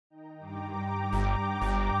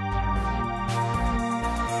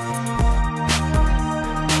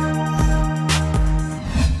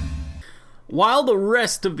While the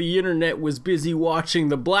rest of the internet was busy watching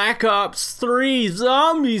the Black Ops 3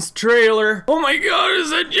 Zombies trailer, oh my god, is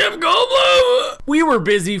that Jeff Goldblum? We were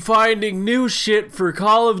busy finding new shit for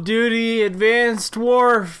Call of Duty Advanced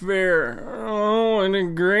Warfare. Oh, and a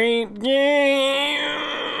great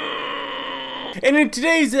game. And in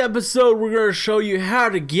today's episode, we're going to show you how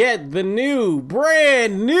to get the new,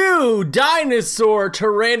 brand new Dinosaur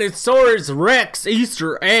Tyrannosaurus Rex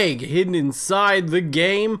Easter egg hidden inside the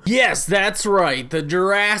game. Yes, that's right, the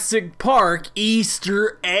Jurassic Park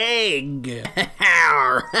Easter egg.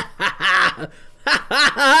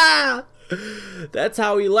 That's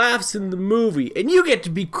how he laughs in the movie. And you get to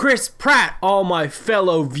be Chris Pratt, all my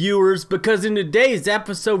fellow viewers, because in today's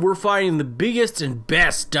episode we're finding the biggest and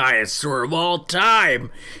best dinosaur of all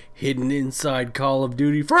time hidden inside Call of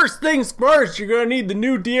Duty. First things first, you're gonna need the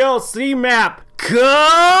new DLC map,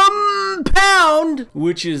 Compound,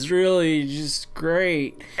 which is really just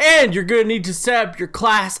great. And you're gonna need to set up your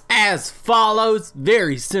class as follows.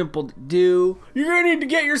 Very simple to do. You're gonna need to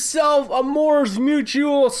get yourself a Moore's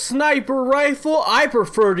Mutual sniper rifle. I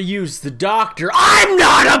prefer to use the Doctor. I'm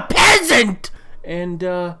not a peasant!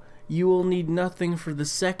 And you will need nothing for the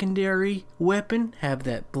secondary weapon. Have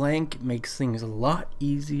that blank. It makes things a lot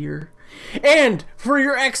easier. And for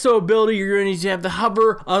your exo ability, you're going to need to have the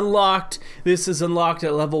hover unlocked. This is unlocked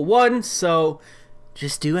at level 1, so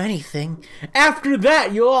just do anything. After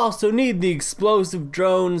that, you'll also need the explosive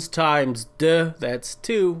drones times deux. That's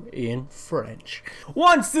 2 in French.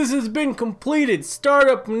 Once this has been completed, start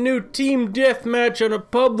up a new team deathmatch on a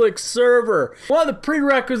public server. One of the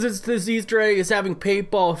prerequisites to this Easter egg is having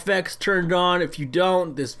paintball effects turned on. If you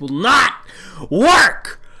don't, this will not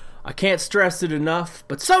work. I can't stress it enough,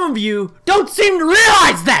 but some of you don't seem to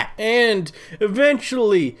realize that! And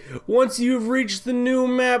eventually, once you've reached the new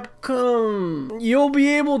map, you'll be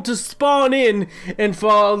able to spawn in and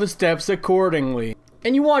follow the steps accordingly.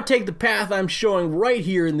 And you want to take the path I'm showing right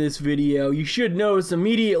here in this video. You should notice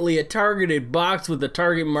immediately a targeted box with a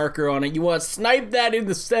target marker on it. You want to snipe that in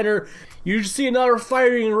the center. You see another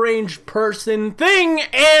firing range person thing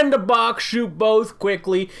and a box. Shoot both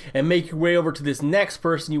quickly and make your way over to this next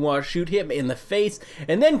person. You want to shoot him in the face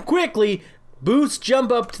and then quickly boost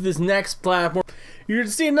jump up to this next platform. You're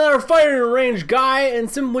gonna see another firing range guy and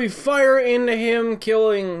simply fire into him,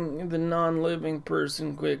 killing the non-living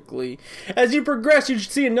person quickly. As you progress, you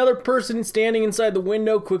should see another person standing inside the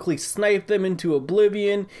window. Quickly snipe them into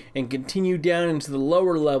oblivion and continue down into the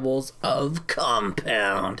lower levels of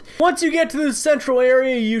Compound. Once you get to the central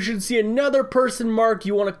area, you should see another person marked.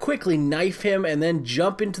 You want to quickly knife him and then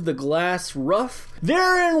jump into the glass roof.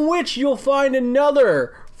 There in which you'll find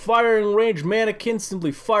another firing range mannequin.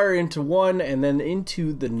 Simply fire into one and then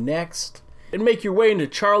into the next. And make your way into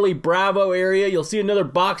Charlie Bravo area. You'll see another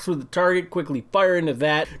box with a target. Quickly fire into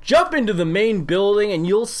that. Jump into the main building and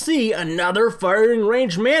you'll see another firing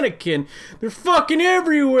range mannequin. They're fucking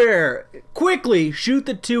everywhere. Quickly shoot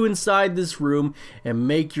the 2 inside this room and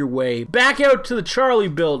make your way back out to the Charlie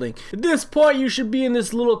building. At this point you should be in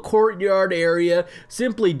this little courtyard area.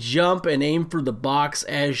 Simply jump and aim for the box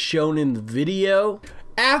as shown in the video.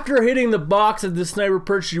 After hitting the box of the sniper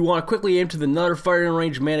perch, you want to quickly aim to another firing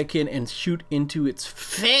range mannequin and shoot into its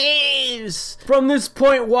face. From this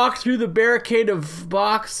point, walk through the barricade of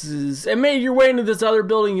boxes and make your way into this other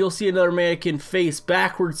building. You'll see another mannequin face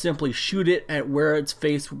backwards. Simply shoot it at where its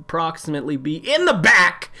face would approximately be in the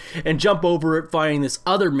back and jump over it, finding this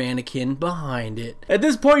other mannequin behind it. At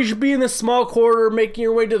this point, you should be in this small corridor, making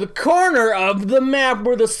your way to the corner of the map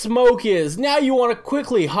where the smoke is. Now you want to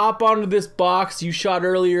quickly hop onto this box you shot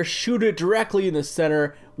earlier, shoot it directly in the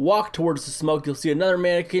center, walk towards the smoke. You'll see another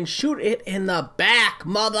mannequin, shoot it in the back,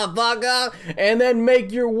 motherfucker, and then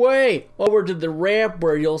make your way over to the ramp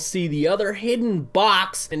where you'll see the other hidden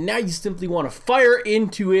box, and now you simply want to fire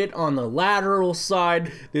into it on the lateral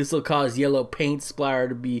side. This will cause yellow paint splatter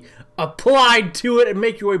to be applied to it and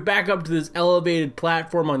make your way back up to this elevated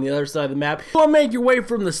platform on the other side of the map. You'll make your way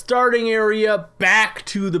from the starting area back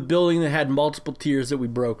to the building that had multiple tiers that we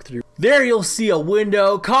broke through. There you'll see a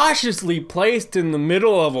window cautiously placed in the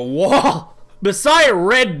middle of a wall. Beside a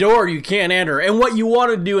red door you can't enter, and what you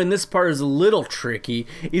want to do, and this part is a little tricky,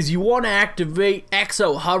 is you want to activate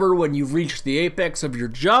Exo Hover when you've reached the apex of your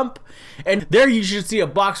jump, and there you should see a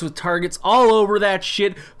box with targets all over that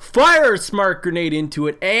shit. Fire a smart grenade into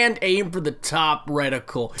it and aim for the top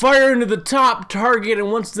reticle. Fire into the top target,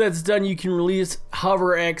 and once that's done you can release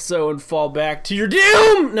Hover Exo and fall back to your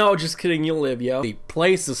doom! No, just kidding, you'll live, yo.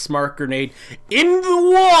 Place a smart grenade in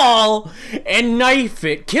the wall and knife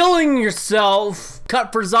it, killing yourself.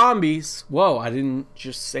 cut for zombies. Whoa, I didn't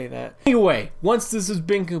just say that. Anyway, once this has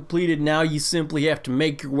been completed, now you simply have to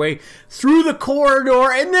make your way through the corridor,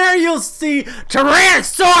 and there you'll see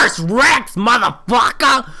Tyrannosaurus Rex,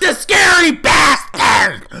 motherfucker! The scary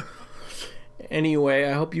bastard! Anyway,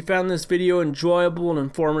 I hope you found this video enjoyable and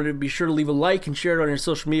informative. Be sure to leave a like and share it on your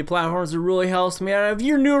social media platforms. It really helps me out. If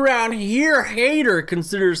you're new around here, hater,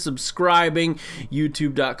 consider subscribing.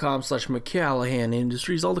 YouTube.com/McCallahan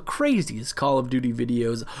Industries. All the craziest Call of Duty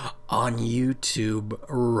videos on YouTube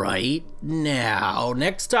right now.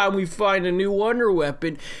 Next time we find a new wonder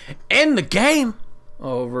weapon in the game.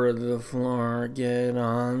 Over the floor, get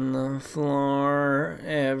on the floor.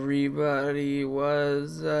 Everybody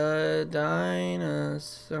was a dinosaur.